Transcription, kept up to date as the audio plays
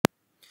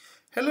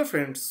Hello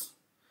friends,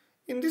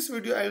 in this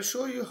video I will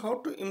show you how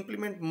to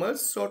implement merge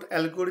sort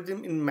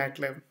algorithm in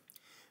MATLAB.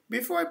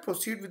 Before I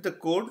proceed with the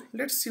code,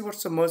 let's see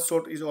what the merge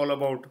sort is all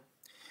about.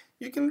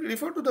 You can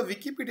refer to the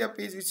Wikipedia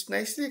page which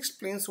nicely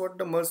explains what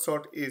the merge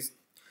sort is.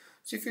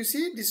 So if you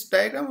see, this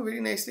diagram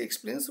very nicely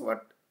explains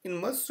what in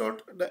merge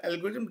sort the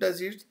algorithm does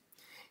is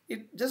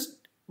it just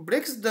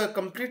breaks the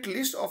complete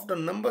list of the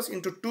numbers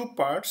into two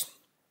parts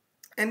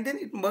and then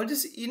it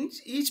merges in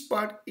each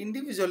part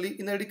individually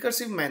in a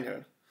recursive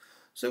manner.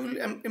 So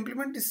we'll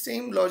implement the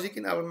same logic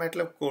in our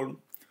MATLAB code.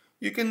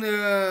 You can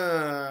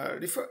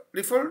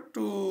refer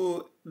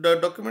to the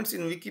documents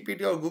in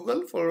Wikipedia or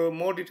Google for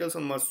more details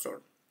on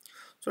MergeSort.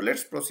 So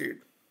let's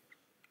proceed.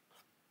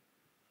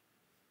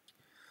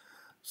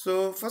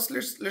 So first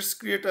let's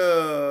create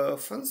a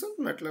function,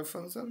 MATLAB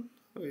function.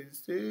 Where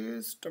is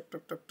this? Tuck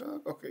tuck tuck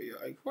tuck. Okay,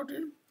 yeah, I got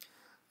it.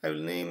 I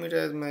will name it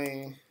as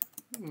my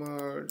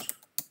merge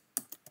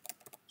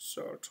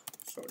sort.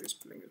 Sorry,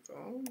 spelling it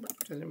wrong, but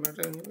it doesn't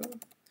matter anyway.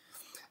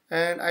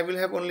 And I will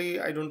have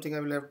only, I don't think I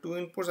will have two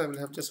inputs, I will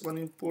have just one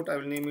input. I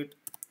will name it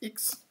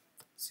X,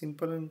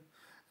 simple, and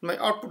my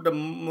output,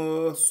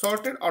 the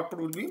sorted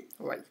output will be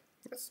Y.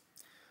 Yes,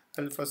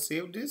 I will first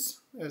save this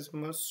as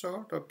merge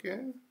sort.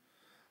 Okay,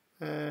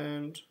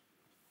 and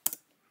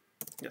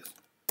yes,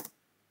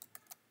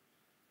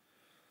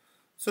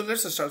 so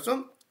let's start.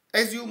 So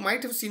as you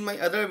might have seen my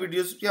other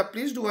videos, yeah,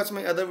 please do watch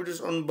my other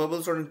videos on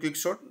bubble sort and quick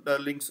sort, the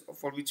links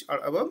for which are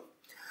above.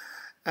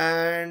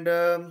 And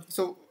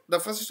so the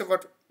first step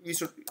what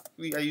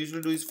I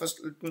usually do is first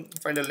let me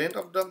find the length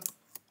of the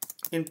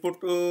input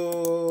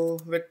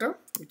vector,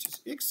 which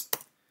is X,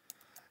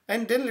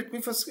 and then let me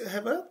first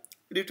have a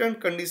return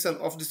condition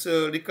of this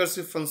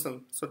recursive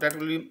function. So that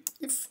will be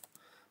if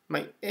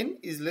my n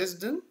is less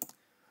than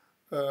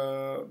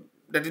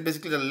that is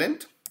basically the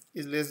length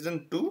is less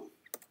than 2,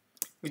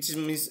 which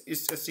means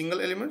it's a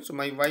single element, so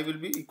my y will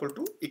be equal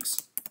to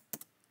X.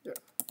 Yeah,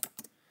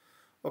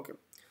 okay.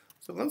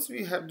 So once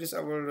we have this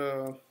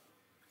our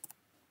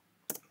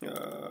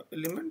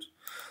element,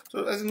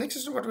 so as the next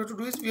step what we have to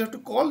do is we have to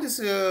call this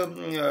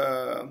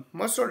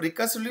merge sort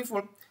recursively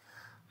for.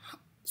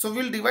 So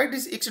we'll divide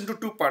this X into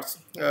two parts,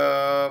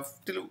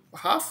 till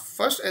half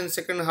first and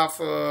second half,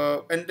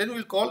 and then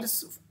we'll call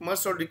this merge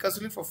sort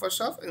recursively for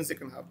first half and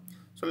second half.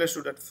 So let's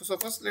do that. So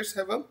first let's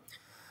have a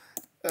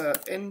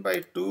n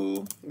by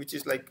 2, which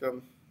is like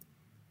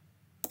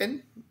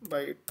n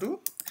by 2,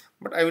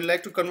 but I would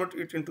like to convert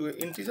it into an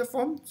integer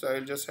form. So I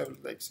will just have,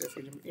 like, say for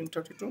example int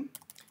 32.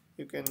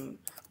 You can,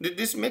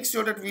 this makes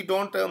sure that we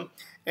don't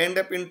end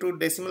up into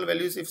decimal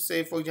values. If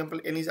say for example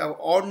n is our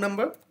odd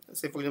number,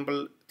 say for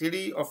example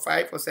 3 or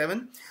 5 or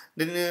 7,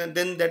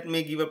 then that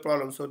may give a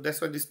problem. So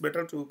that's why it's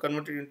better to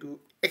convert it into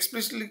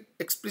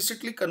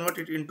explicitly convert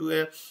it into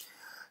a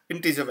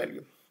integer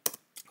value.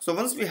 So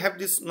once we have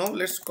this, now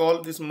let's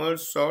call this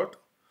merge sort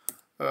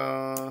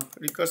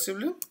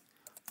recursively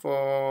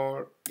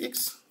for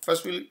X.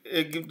 First we'll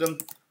give them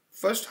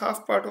first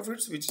half part of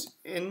it, which is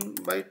n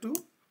by 2,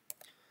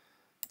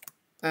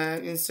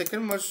 and in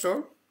second merge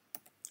sort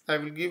I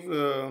will give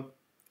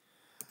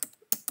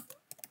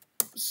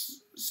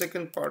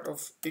second part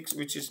of X,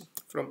 which is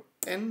from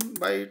n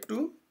by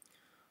 2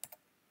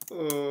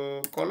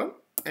 column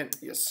n,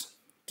 yes,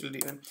 till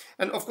the end.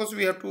 And of course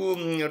we have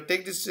to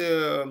take this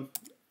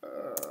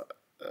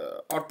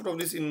output of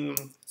this in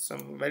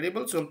some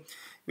variable. So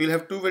we'll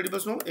have two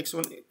variables now,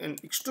 x1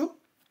 and x2.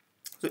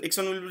 So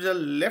x1 will be the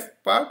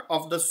left part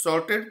of the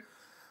sorted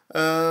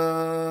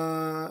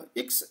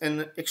X,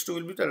 and x2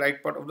 will be the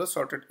right part of the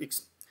sorted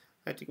X.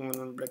 I think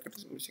one bracket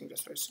is missing,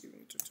 that's why it's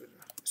giving it to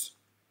yes.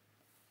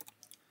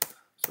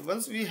 So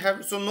once we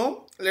have, so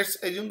now let's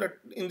assume that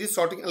in this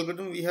sorting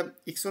algorithm we have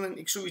x1 and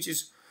x2 which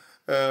is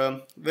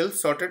well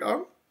sorted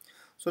out.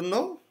 So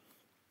now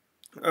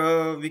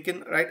we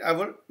can write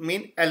our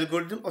main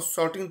algorithm of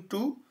sorting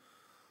two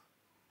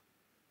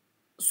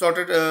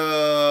sorted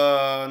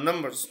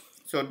numbers.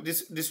 So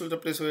this will the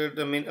place where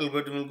the main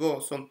algorithm will go.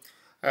 So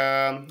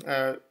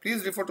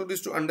please refer to this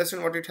to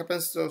understand what it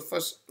happens. So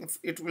first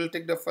it will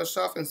take the first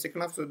half and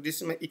second half. So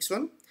this is my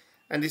x1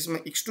 and this is my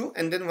x2,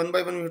 and then one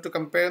by one we have to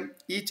compare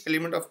each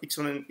element of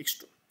x1 and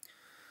x2.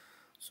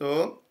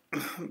 So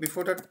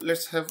before that,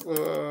 let's have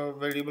a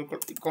variable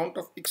called count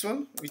of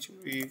x1, which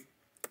we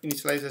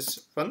initialize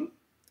as 1,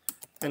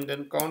 and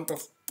then count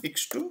of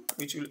x2,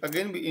 which will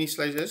again be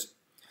initialized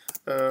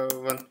as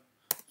 1.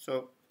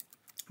 So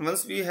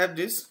once we have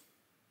this,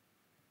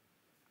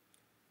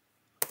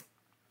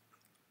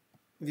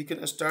 we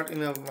can start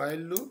in a while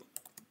loop,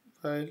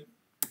 while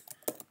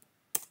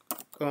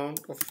count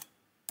of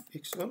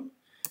x1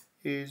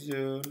 is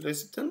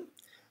less than,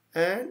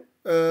 and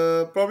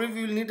probably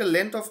we will need the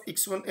length of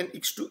x1 and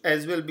x2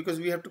 as well, because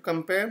we have to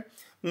compare.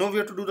 Now we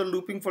have to do the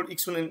looping for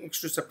x1 and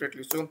x2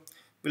 separately, so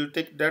we'll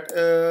take that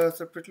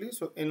separately.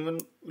 So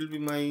n1 will be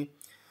my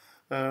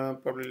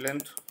probably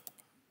length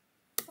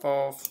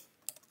of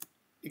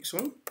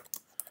x1,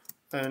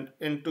 and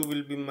n2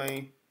 will be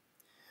my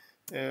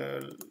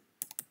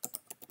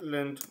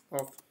length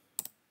of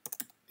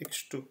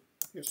x2.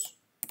 Yes,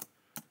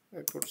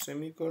 I put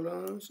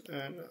semicolons,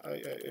 and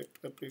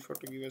I prefer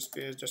to give a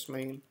space, just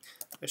my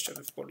start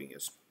of coding.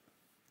 Yes.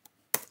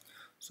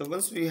 So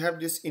once we have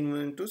this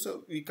n1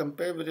 so we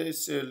compare whether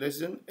it's less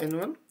than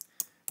n1,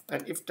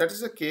 and if that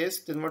is the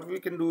case, then what we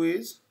can do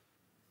is,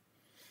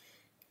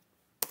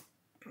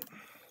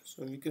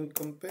 so we can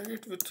compare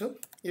it with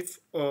if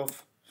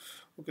of,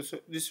 okay, so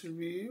this will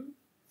be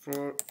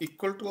for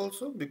equal to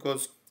also,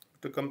 because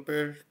to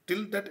compare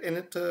till that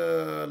nth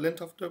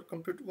length of the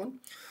complete one.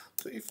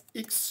 So if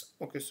x,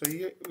 okay, so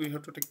here we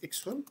have to take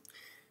x1.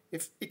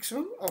 If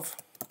x1 of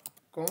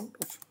count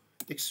of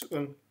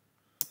x1,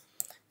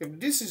 if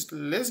this is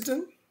less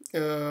than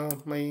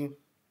my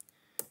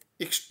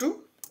x2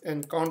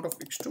 and count of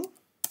x2,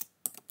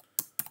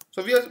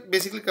 so we are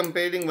basically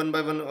comparing one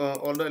by one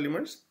all the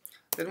elements.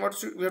 Then what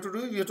we have to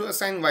do? We have to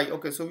assign y.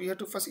 Okay, so we have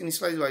to first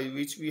initialize y,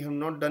 which we have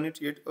not done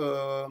it yet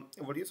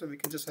over here. So we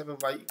can just have a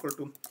y equal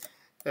to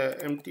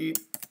empty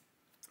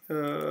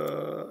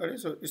array.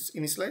 So it's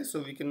initialized.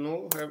 So we can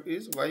now have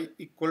is y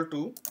equal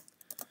to,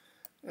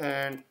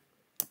 and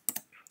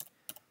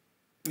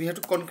we have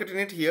to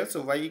concatenate here.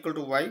 So y equal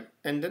to y,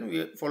 and then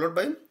we are followed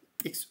by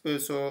x.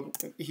 So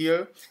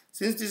here,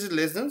 since this is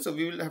less than, so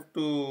we will have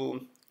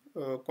to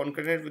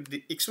concatenate with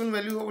the x1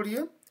 value over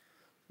here.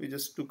 We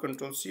just do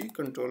control C,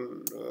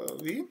 control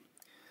V,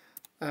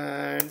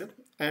 and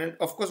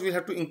of course we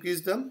have to increase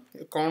the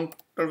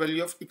counter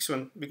value of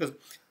x1, because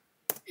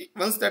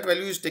once that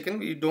value is taken,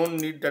 we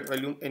don't need that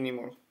value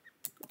anymore.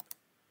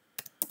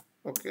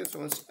 Okay, so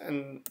once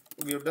and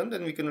we have done,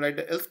 then we can write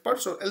the else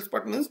part. So else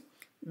part means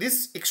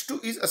this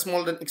x2 is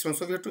smaller than x1,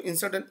 so we have to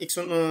insert an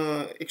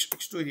x1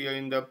 x2 here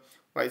in the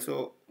y.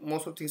 So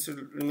most of things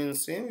will remain the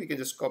same. We can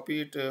just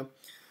copy it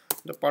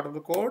the part of the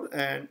code,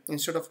 and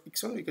instead of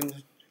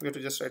x1 we have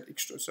to just write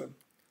x2. So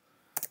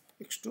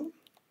x2,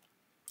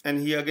 and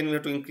here again we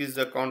have to increase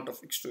the count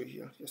of x2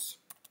 here. Yes.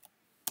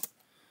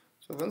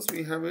 So once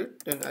we have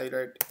it, then I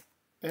write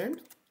and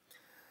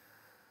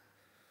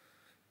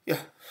yeah.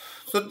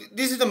 So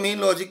this is the main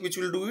logic which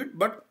will do it.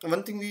 But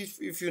one thing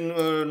if you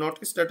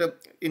notice that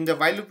in the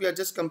while loop we are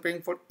just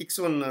comparing for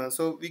x1,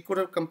 so we could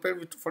have compared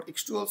with for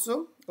x2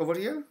 also over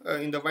here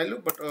in the while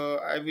loop, but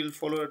I will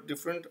follow a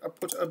different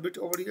approach a bit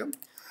over here.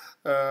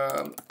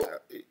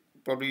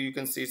 Probably you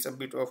can see it's a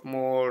bit of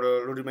more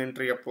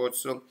rudimentary approach.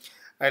 So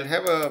I'll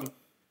have a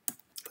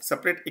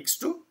separate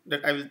x2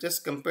 that I will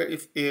just compare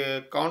if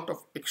a count of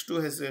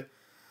x2 has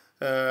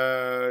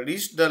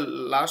reached the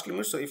last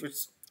limit. So if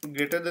it's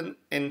greater than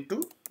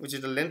n2, which is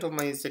the length of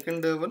my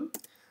second one,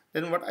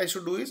 then what I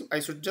should do is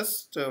I should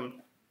just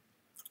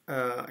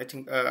I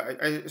think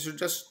I should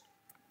just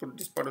put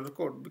this part of the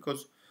code,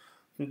 because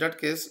in that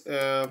case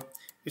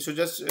you should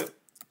just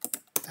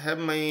have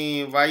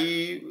my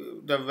y,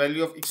 the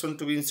value of x1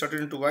 to be inserted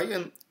into y,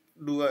 and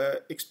do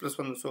x plus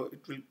 1, so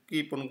it will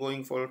keep on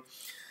going for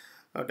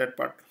that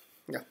part.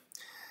 Yeah,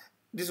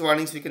 these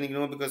warnings we can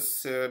ignore,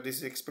 because this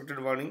is expected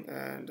warning,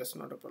 and that's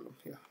not a problem.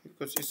 Yeah,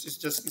 because it's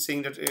just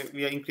saying that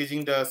we are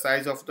increasing the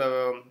size of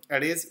the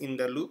arrays in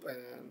the loop,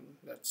 and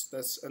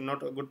that's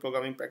not a good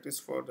programming practice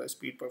for the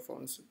speed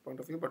performance point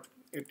of view, but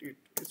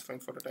it's fine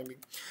for the time being.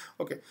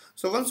 Okay,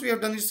 so once we have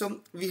done this,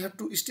 so we have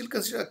to still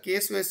consider a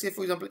case where, say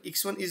for example,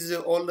 x1 is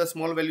all the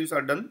small values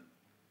are done,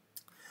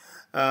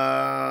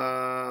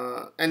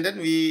 and then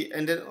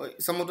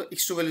some of the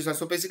x2 values are,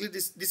 so basically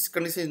this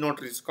condition is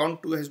not reached,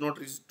 count 2 has not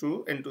reached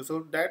to n2,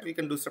 so that we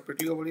can do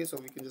separately over here. So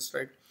we can just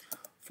write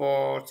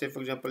for, say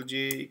for example,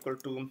 j equal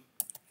to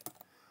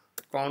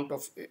count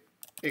of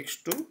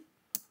x2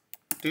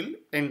 till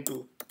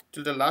n2,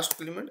 till the last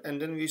element,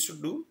 and then we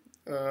should do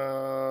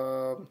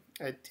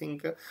I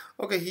think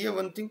okay, here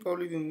one thing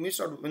probably we missed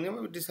out.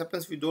 Whenever this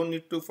happens, we don't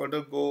need to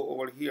further go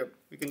over here.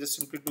 We can just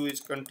simply do is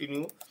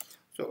continue,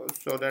 so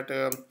that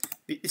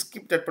we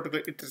skip that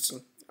particular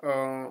iteration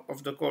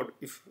of the code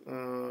if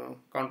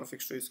count of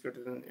x2 is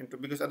greater than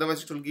n2, because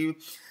otherwise it will give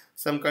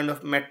some kind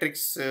of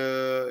matrix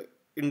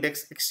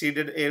index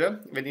exceeded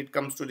error when it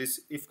comes to this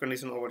if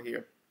condition over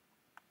here.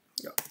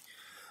 Yeah.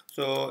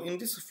 So in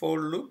this for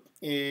loop,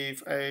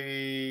 if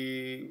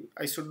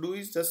I should do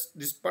is just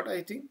this part.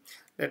 I think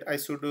that I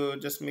should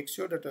just make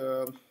sure that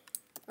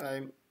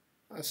I'm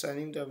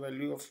assigning the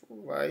value of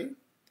y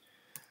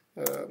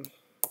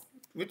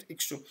with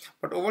x2,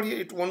 but over here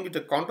it won't be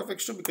the count of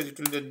x2, because it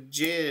will be the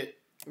j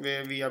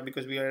where we are,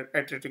 because we are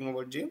iterating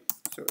over j.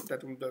 So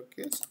that will be the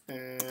case,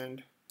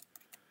 and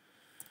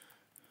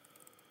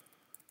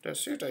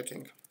that's it, I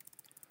think.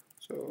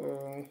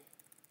 So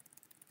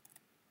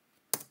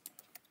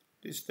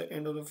this is the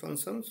end of the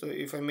function. So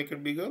if I make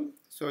it bigger,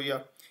 so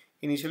yeah,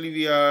 initially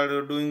we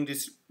are doing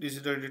this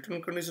is the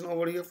return condition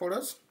over here for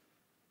us,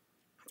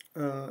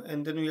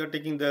 and then we are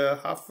taking the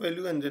half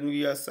value, and then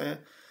we are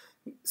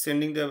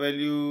sending the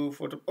value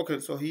for the, okay,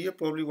 so here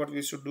probably what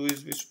we should do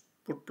is we should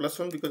put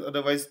 +1, because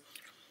otherwise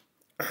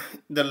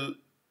the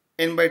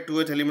n by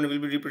 2th element will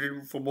be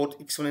repeated for both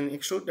x1 and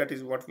x2. That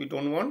is what we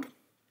don't want.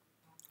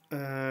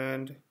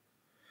 And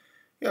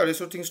yeah,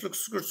 so things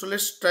looks good. So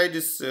let's try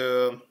this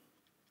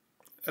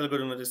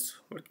algorithm is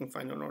working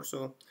fine or not.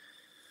 So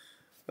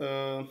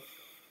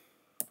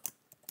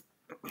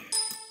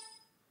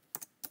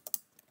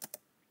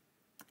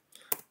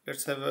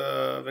let's have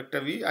a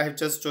vector v. I have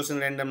just chosen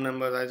random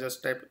numbers. I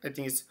just typed, I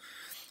think it's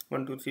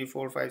 1 2 3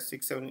 4 5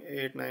 6 7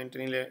 8 9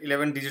 10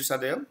 11 digits are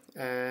there.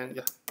 And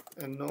yeah,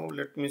 and now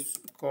let me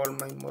call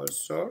my merge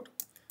sort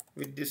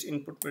with this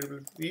input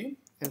variable v,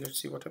 and let's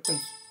see what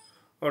happens.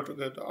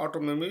 Auto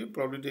memory,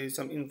 probably there is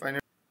some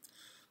infinite.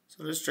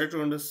 So let's try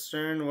to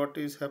understand what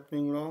is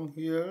happening wrong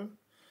here.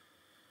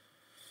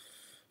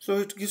 So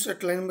it gives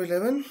at line by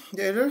 11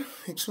 the error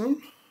x1.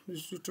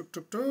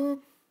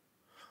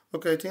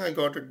 Okay, I think I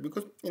got it,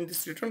 because in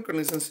this return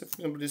conditions, for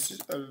example, this is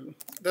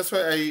that's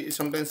why I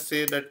sometimes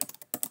say that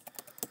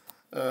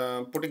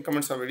putting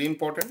comments are very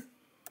important.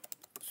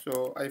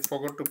 So I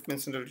forgot to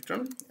mention the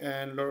return,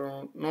 and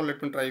now let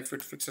me try if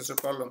it fixes the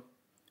problem.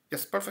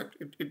 Yes, perfect.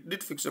 It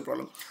did fix the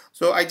problem.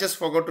 So I just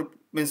forgot to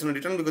mention the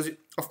return, because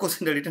of course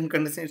in the return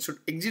condition it should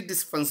exit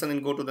this function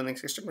and go to the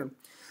next statement.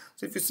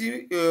 So if you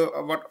see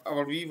what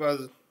our v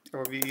was,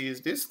 our v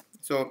is this.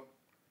 So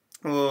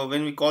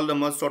when we call the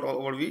merge sort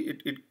over v,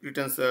 it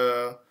returns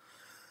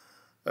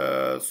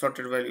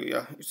sorted value.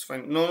 Yeah, it's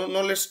fine. No,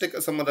 let's take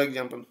some other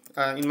example.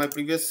 In my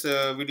previous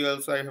video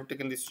also I have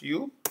taken this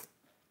u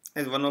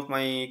as one of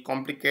my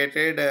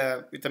complicated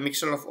with a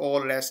mixture of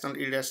all rational,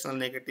 irrational,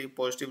 negative,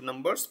 positive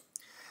numbers.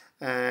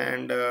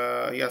 And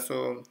yeah,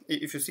 so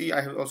if you see,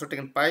 I have also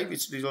taken pi,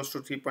 which resolves to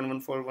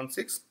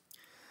 3.1416.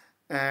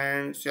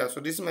 And yeah, so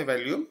this is my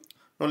value.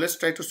 Now let's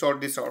try to sort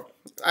this out.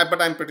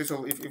 But I'm pretty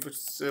sure if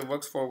it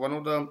works for one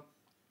of the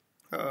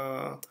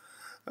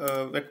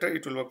vector,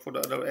 it will work for the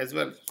other as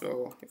well.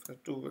 So if I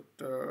do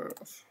vector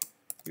of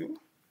u,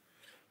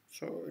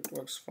 so it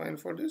works fine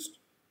for this.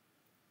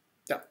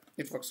 Yeah,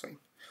 it works fine.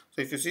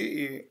 So if you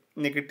see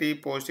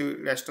negative, positive,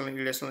 rational,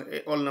 irrational,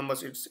 all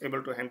numbers, it's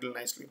able to handle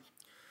nicely.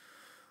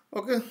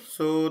 Okay,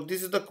 so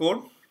this is the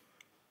code.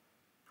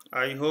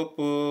 I hope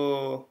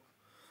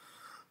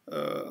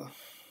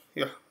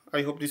yeah,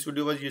 I hope this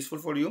video was useful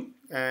for you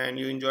and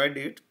you enjoyed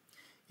it.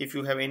 If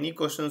you have any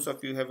questions, or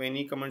if you have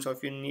any comments, or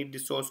if you need the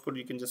source code,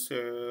 you can just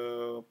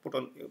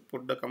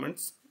put the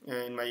comments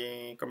in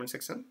my comment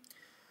section.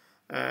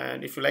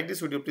 And if you like this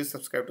video, please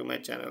subscribe to my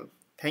channel.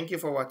 Thank you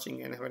for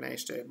watching and have a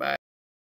nice day. Bye.